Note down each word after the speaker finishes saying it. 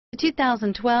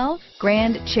2012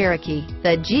 Grand Cherokee.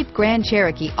 The Jeep Grand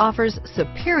Cherokee offers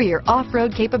superior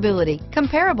off-road capability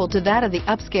comparable to that of the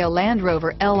upscale Land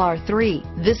Rover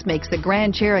LR3. This makes the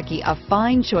Grand Cherokee a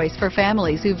fine choice for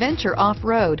families who venture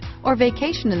off-road or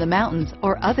vacation in the mountains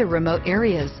or other remote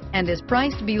areas, and is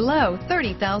priced below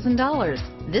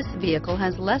 $30,000. This vehicle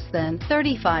has less than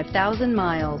 35,000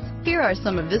 miles. Here are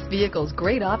some of this vehicle's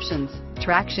great options: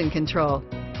 traction control,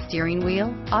 steering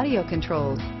wheel audio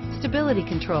controls, stability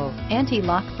control,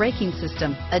 anti-lock braking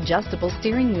system, adjustable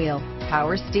steering wheel,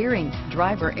 power steering,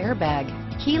 driver airbag,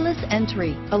 keyless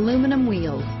entry, aluminum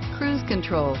wheels, cruise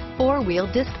control,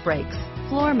 four-wheel disc brakes,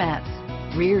 floor mats,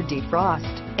 rear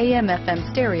defrost,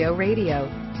 AM/FM stereo radio,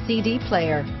 CD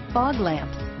player, fog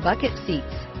lamps, bucket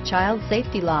seats, child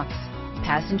safety locks,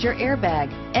 passenger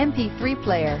airbag, MP3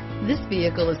 player. This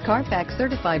vehicle is CarFax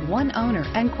certified one owner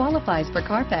and qualifies for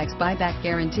CarFax buyback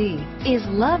guarantee. Is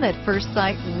love at first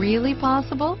sight really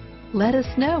possible? Let us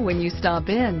know when you stop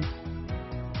in.